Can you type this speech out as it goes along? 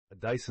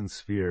Dyson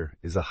sphere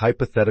is a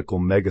hypothetical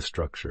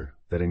megastructure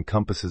that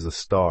encompasses a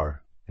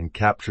star and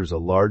captures a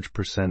large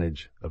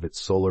percentage of its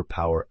solar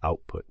power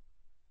output.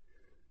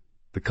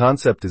 The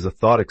concept is a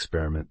thought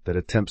experiment that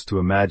attempts to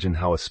imagine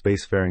how a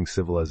spacefaring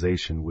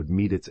civilization would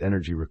meet its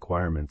energy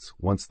requirements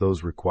once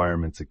those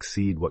requirements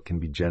exceed what can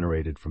be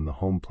generated from the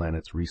home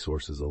planet's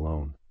resources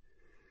alone.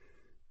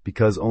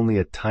 Because only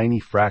a tiny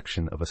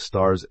fraction of a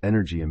star's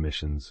energy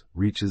emissions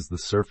reaches the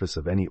surface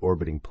of any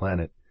orbiting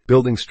planet,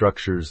 building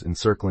structures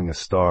encircling a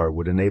star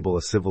would enable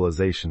a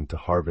civilization to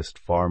harvest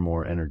far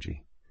more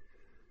energy.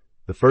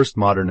 The first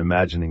modern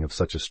imagining of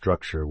such a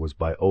structure was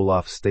by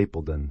Olaf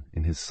Stapledon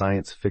in his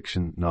science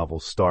fiction novel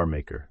Star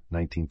Maker,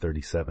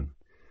 1937.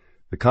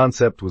 The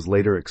concept was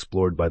later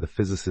explored by the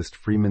physicist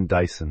Freeman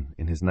Dyson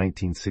in his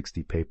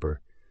 1960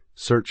 paper,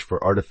 Search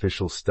for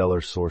Artificial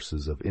Stellar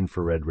Sources of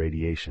Infrared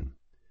Radiation.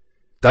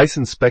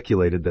 Dyson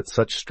speculated that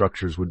such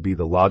structures would be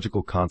the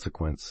logical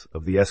consequence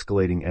of the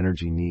escalating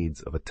energy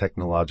needs of a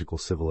technological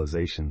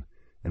civilization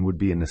and would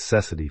be a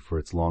necessity for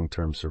its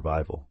long-term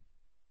survival.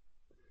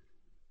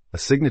 A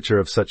signature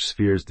of such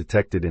spheres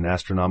detected in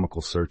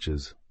astronomical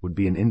searches would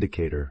be an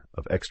indicator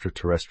of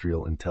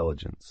extraterrestrial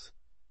intelligence.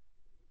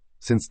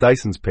 Since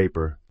Dyson's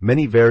paper,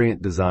 many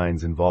variant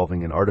designs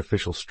involving an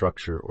artificial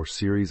structure or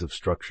series of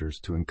structures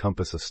to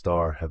encompass a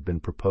star have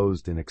been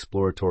proposed in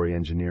exploratory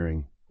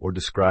engineering or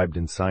described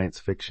in science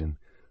fiction,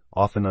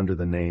 often under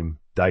the name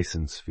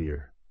Dyson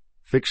sphere.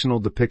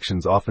 Fictional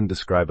depictions often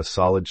describe a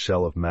solid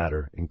shell of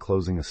matter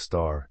enclosing a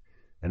star,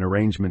 an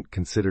arrangement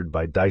considered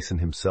by Dyson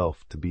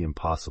himself to be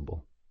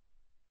impossible.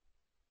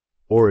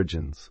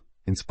 Origins.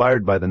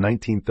 Inspired by the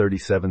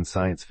 1937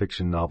 science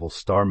fiction novel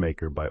Star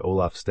Maker by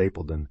Olaf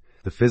Stapledon,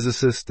 the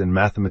physicist and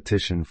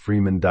mathematician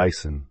Freeman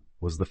Dyson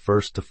was the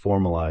first to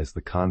formalize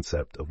the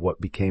concept of what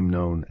became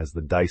known as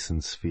the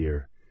Dyson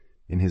sphere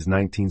in his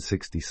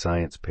 1960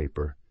 science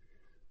paper,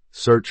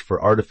 Search for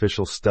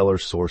Artificial Stellar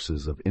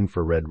Sources of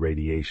Infrared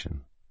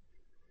Radiation.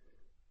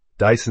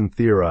 Dyson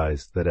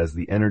theorized that as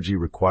the energy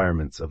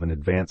requirements of an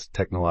advanced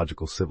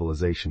technological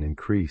civilization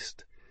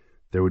increased,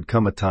 there would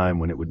come a time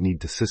when it would need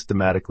to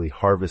systematically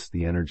harvest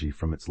the energy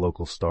from its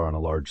local star on a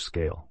large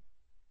scale.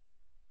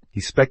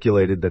 He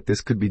speculated that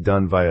this could be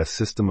done via a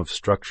system of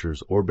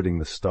structures orbiting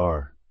the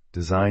star,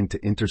 designed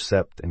to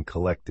intercept and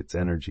collect its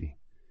energy.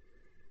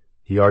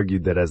 He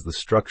argued that as the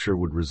structure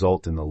would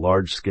result in the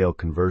large-scale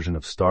conversion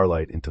of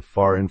starlight into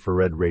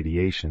far-infrared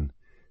radiation,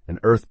 an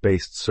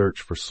Earth-based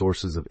search for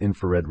sources of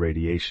infrared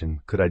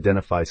radiation could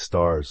identify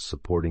stars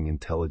supporting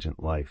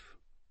intelligent life.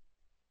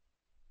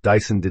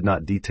 Dyson did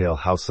not detail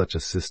how such a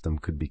system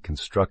could be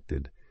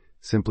constructed,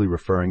 simply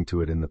referring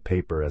to it in the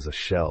paper as a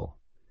shell,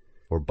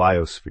 or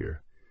biosphere.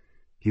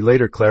 He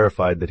later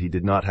clarified that he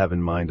did not have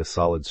in mind a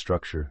solid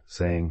structure,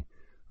 saying,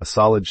 "A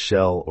solid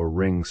shell or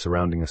ring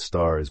surrounding a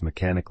star is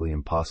mechanically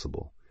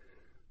impossible.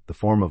 The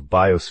form of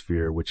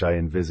biosphere which I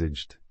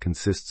envisaged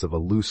consists of a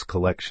loose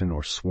collection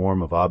or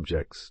swarm of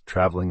objects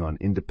traveling on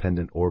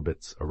independent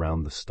orbits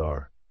around the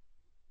star."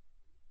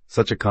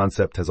 Such a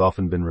concept has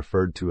often been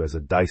referred to as a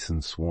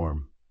Dyson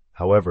swarm.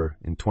 However,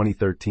 in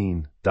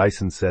 2013,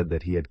 Dyson said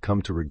that he had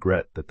come to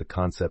regret that the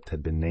concept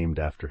had been named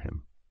after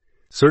him.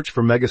 Search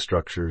for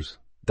megastructures.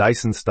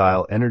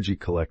 Dyson-style energy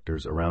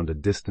collectors around a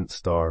distant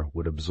star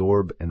would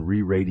absorb and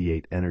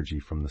re-radiate energy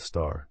from the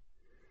star.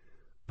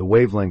 The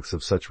wavelengths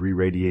of such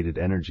re-radiated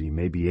energy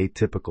may be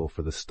atypical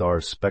for the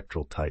star's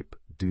spectral type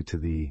due to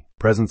the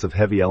presence of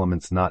heavy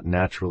elements not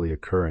naturally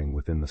occurring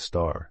within the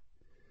star.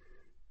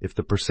 If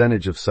the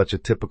percentage of such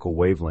atypical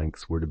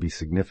wavelengths were to be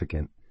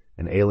significant,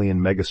 an alien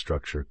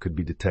megastructure could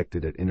be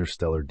detected at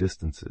interstellar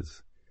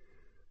distances.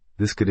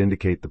 This could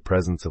indicate the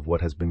presence of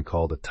what has been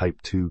called a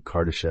Type II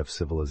Kardashev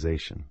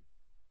civilization.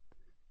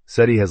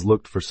 SETI has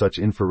looked for such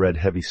infrared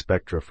heavy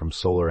spectra from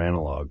solar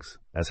analogs,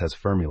 as has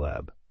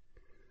Fermilab.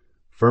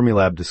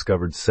 Fermilab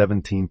discovered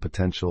 17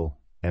 potential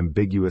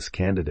ambiguous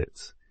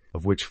candidates,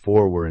 of which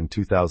 4 were in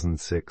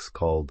 2006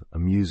 called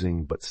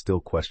amusing but still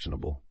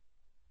questionable.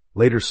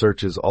 Later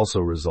searches also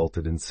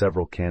resulted in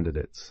several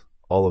candidates,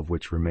 all of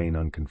which remain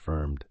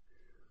unconfirmed.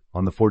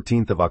 On the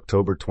 14th of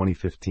October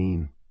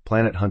 2015,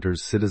 Planet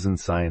Hunter's citizen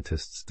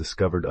scientists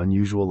discovered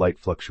unusual light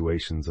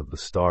fluctuations of the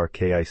star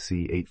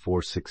KIC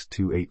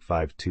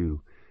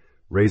 8462852,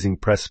 raising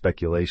press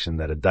speculation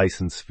that a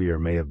Dyson sphere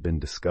may have been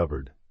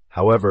discovered.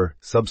 However,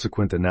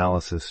 subsequent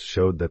analysis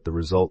showed that the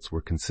results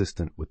were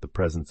consistent with the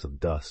presence of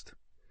dust.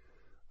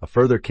 A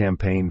further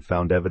campaign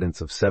found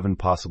evidence of 7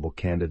 possible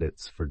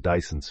candidates for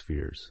Dyson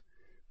spheres.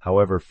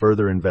 However,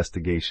 further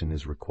investigation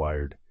is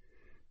required.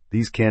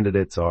 These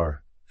candidates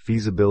are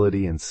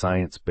feasibility and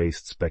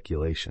science-based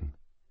speculation.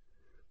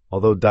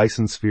 Although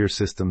Dyson sphere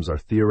systems are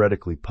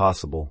theoretically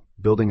possible,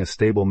 building a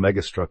stable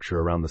megastructure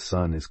around the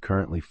Sun is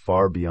currently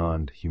far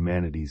beyond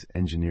humanity's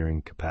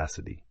engineering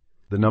capacity.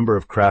 The number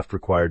of craft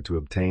required to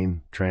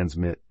obtain,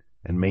 transmit,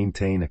 and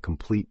maintain a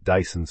complete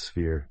Dyson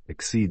sphere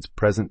exceeds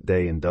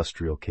present-day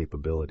industrial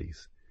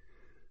capabilities.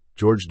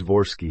 George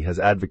Dvorsky has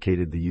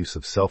advocated the use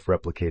of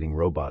self-replicating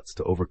robots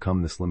to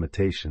overcome this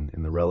limitation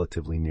in the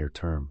relatively near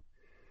term.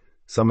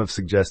 Some have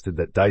suggested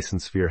that Dyson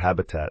sphere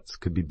habitats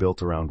could be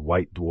built around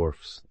white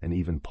dwarfs and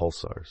even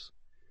pulsars.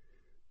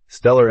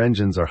 Stellar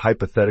engines are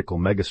hypothetical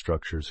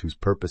megastructures whose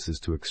purpose is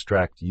to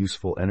extract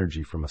useful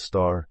energy from a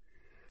star,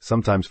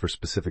 sometimes for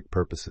specific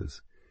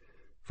purposes.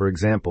 For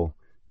example,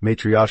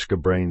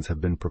 Matryoshka brains have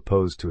been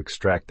proposed to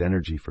extract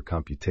energy for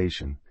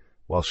computation,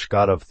 while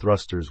Shkotov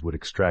thrusters would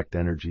extract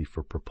energy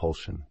for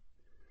propulsion.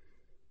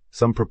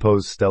 Some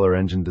proposed stellar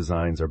engine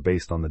designs are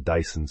based on the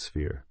Dyson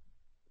sphere.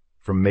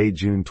 From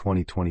May-June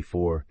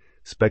 2024,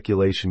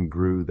 speculation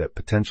grew that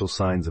potential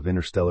signs of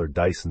interstellar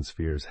Dyson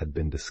spheres had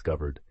been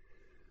discovered.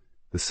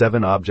 The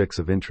 7 objects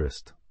of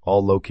interest,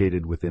 all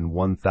located within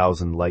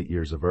 1,000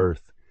 light-years of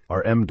Earth,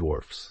 are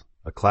M-dwarfs,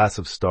 a class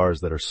of stars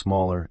that are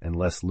smaller and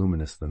less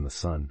luminous than the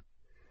Sun.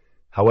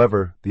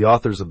 However, the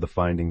authors of the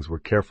findings were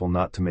careful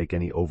not to make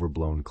any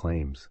overblown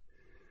claims.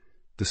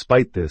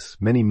 Despite this,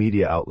 many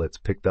media outlets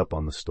picked up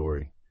on the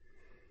story.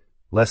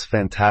 Less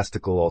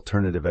fantastical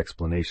alternative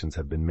explanations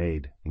have been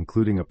made,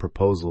 including a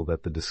proposal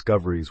that the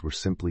discoveries were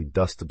simply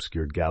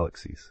dust-obscured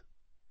galaxies.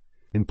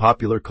 In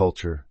popular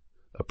culture,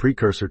 a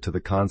precursor to the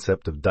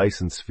concept of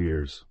Dyson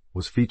spheres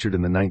was featured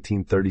in the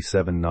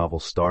 1937 novel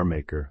Star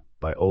Maker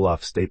by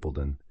Olaf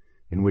Stapledon,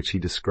 in which he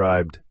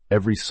described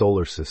every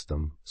solar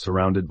system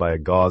surrounded by a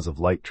gauze of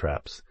light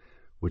traps,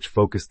 which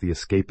focused the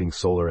escaping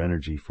solar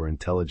energy for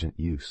intelligent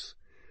use.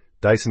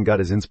 Dyson got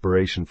his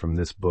inspiration from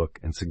this book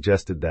and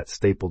suggested that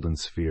Stapledon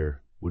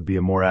sphere would be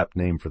a more apt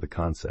name for the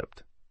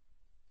concept.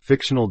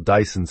 Fictional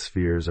Dyson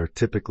spheres are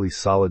typically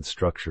solid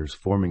structures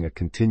forming a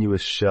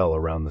continuous shell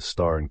around the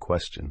star in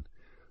question,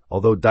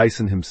 although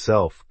Dyson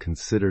himself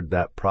considered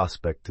that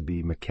prospect to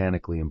be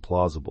mechanically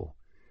implausible.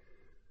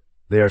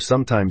 They are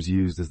sometimes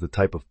used as the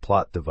type of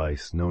plot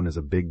device known as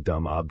a big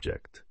dumb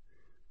object.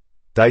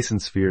 Dyson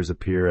spheres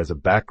appear as a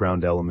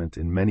background element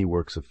in many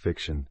works of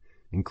fiction,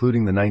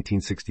 including the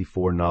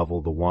 1964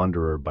 novel The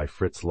Wanderer by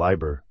Fritz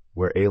Leiber,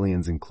 where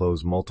aliens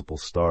enclose multiple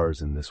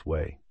stars in this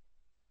way.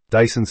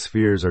 Dyson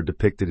spheres are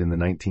depicted in the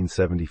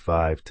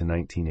 1975 to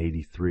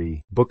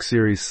 1983 book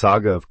series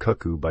Saga of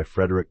Cuckoo by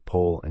Frederick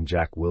Pohl and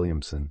Jack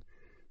Williamson,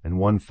 and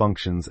one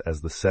functions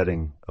as the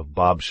setting of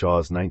Bob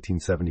Shaw's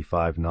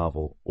 1975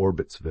 novel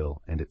Orbitsville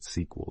and its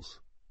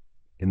sequels.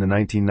 In the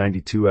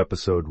 1992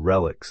 episode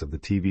Relics of the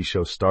TV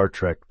show Star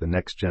Trek The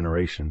Next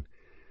Generation,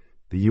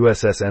 the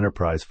USS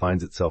Enterprise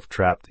finds itself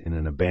trapped in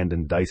an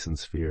abandoned Dyson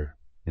sphere.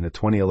 In a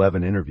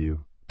 2011 interview,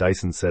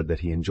 Dyson said that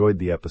he enjoyed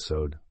the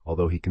episode,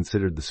 although he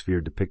considered the sphere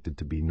depicted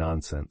to be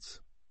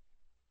nonsense.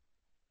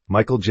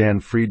 Michael Jan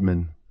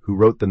Friedman, who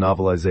wrote the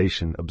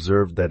novelization,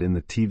 observed that in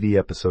the TV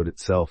episode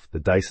itself, the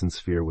Dyson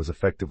sphere was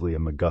effectively a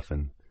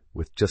MacGuffin,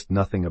 with just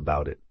nothing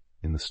about it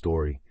in the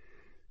story,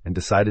 and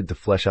decided to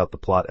flesh out the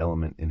plot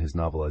element in his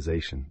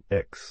novelization,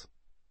 X.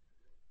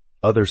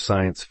 Other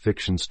science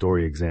fiction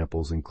story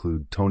examples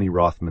include Tony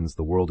Rothman's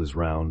The World is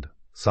Round,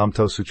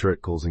 Somto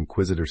Suchritkul's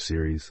Inquisitor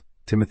series,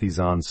 Timothy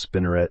Zahn's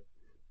Spinneret,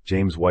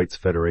 James White's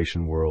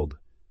Federation World,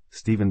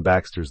 Stephen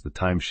Baxter's The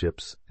Time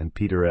Ships, and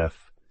Peter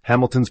F.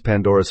 Hamilton's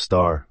Pandora's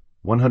Star.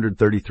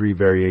 133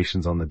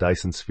 variations on the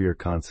Dyson sphere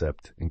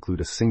concept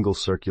include a single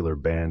circular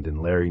band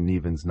in Larry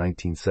Niven's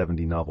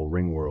 1970 novel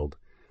Ringworld,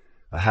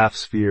 a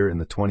half-sphere in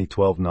the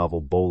 2012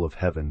 novel Bowl of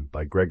Heaven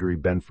by Gregory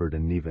Benford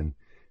and Niven,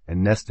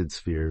 and nested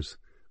spheres,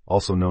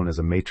 also known as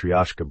a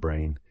Matryoshka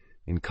brain,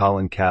 in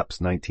Colin Capp's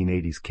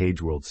 1980s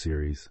Cage World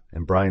series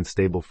and Brian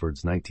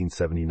Stableford's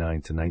 1979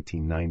 to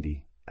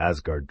 1990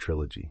 Asgard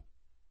trilogy.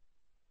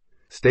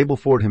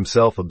 Stableford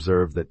himself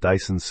observed that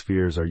Dyson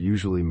spheres are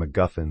usually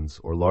MacGuffins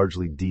or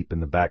largely deep in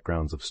the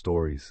backgrounds of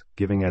stories,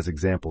 giving as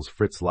examples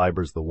Fritz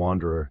Leiber's The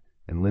Wanderer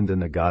and Linda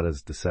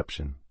Nagata's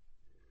Deception.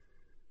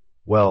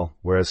 Well,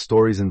 whereas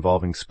stories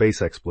involving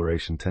space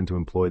exploration tend to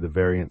employ the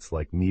variants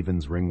like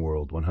Niven's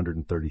Ringworld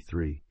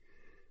 133,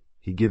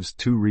 he gives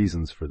 2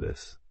 reasons for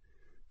this.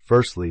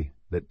 Firstly,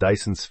 that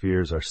Dyson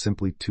spheres are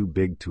simply too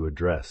big to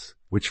address,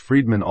 which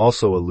Friedman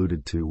also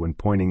alluded to when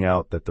pointing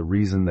out that the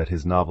reason that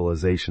his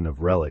novelization of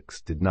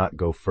Relics did not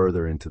go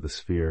further into the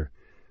sphere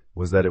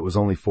was that it was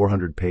only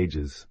 400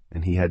 pages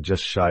and he had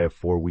just shy of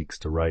 4 weeks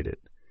to write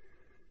it.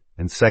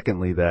 And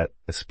secondly that,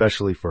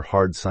 especially for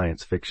hard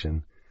science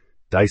fiction,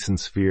 Dyson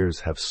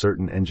spheres have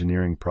certain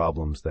engineering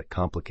problems that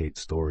complicate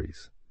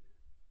stories.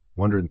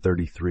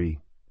 133.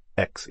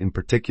 X in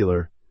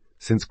particular,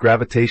 since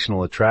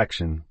gravitational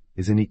attraction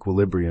is in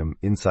equilibrium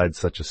inside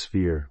such a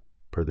sphere,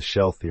 per the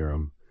shell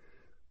theorem,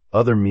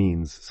 other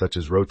means, such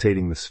as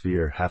rotating the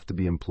sphere, have to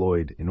be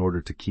employed in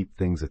order to keep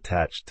things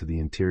attached to the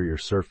interior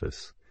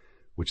surface,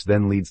 which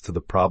then leads to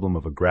the problem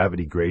of a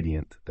gravity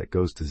gradient that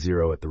goes to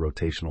 0 at the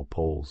rotational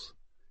poles.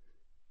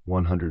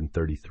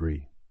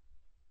 133.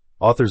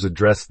 Authors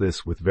address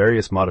this with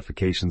various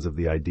modifications of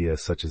the idea,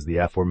 such as the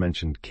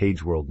aforementioned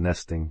Cage World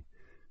nesting,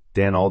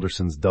 Dan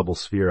Alderson's double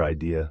sphere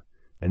idea,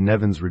 and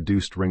Nevin's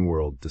reduced ring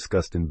world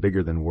discussed in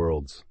Bigger Than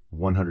Worlds,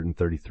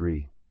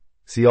 133.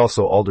 See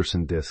also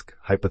Alderson disk,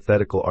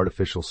 hypothetical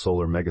artificial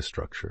solar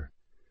megastructure,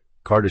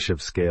 Kardashev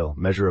scale,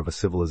 measure of a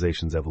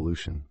civilization's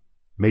evolution,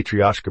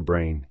 Matryoshka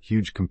brain,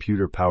 huge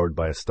computer powered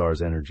by a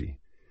star's energy,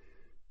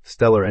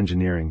 Stellar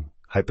engineering,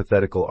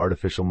 hypothetical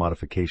artificial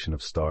modification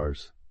of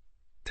stars.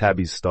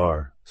 Tabby's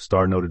star,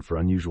 star noted for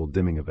unusual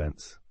dimming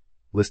events.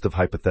 List of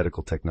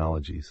hypothetical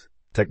technologies.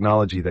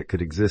 Technology that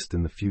could exist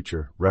in the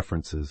future,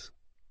 references.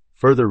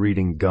 Further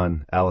reading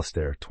Gunn,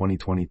 Alastair,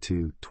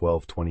 2022,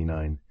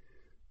 1229.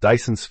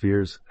 Dyson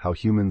spheres, how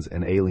humans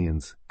and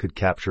aliens could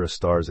capture a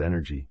star's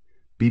energy.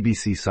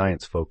 BBC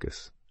Science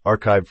Focus.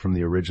 Archived from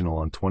the original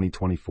on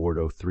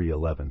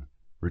 2024-03-11.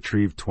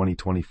 Retrieved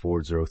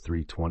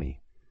 2024-03-20.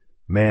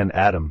 Man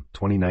Atom,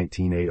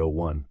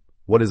 2019-801.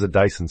 What is a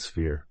Dyson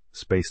sphere?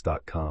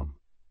 Space.com.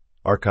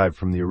 Archived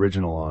from the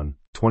original on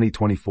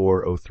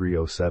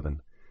 2024-03-07.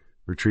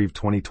 Retrieved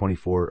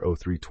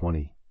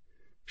 2024-03-20.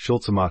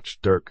 Schulzemach,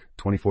 Dirk,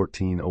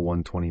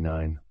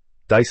 2014-01-29.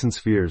 Dyson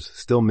spheres,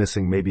 still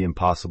missing, maybe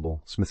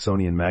impossible.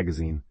 Smithsonian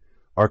Magazine.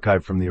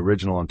 Archived from the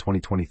original on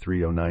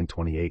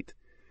 2023-09-28.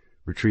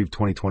 Retrieved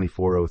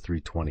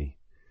 2024-03-20.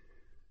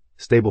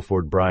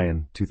 Stableford,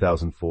 Brian,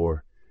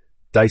 2004.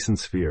 Dyson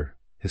sphere.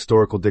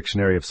 Historical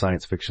Dictionary of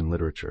Science Fiction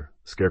Literature.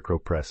 Scarecrow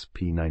Press,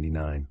 p.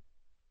 99.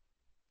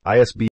 ISB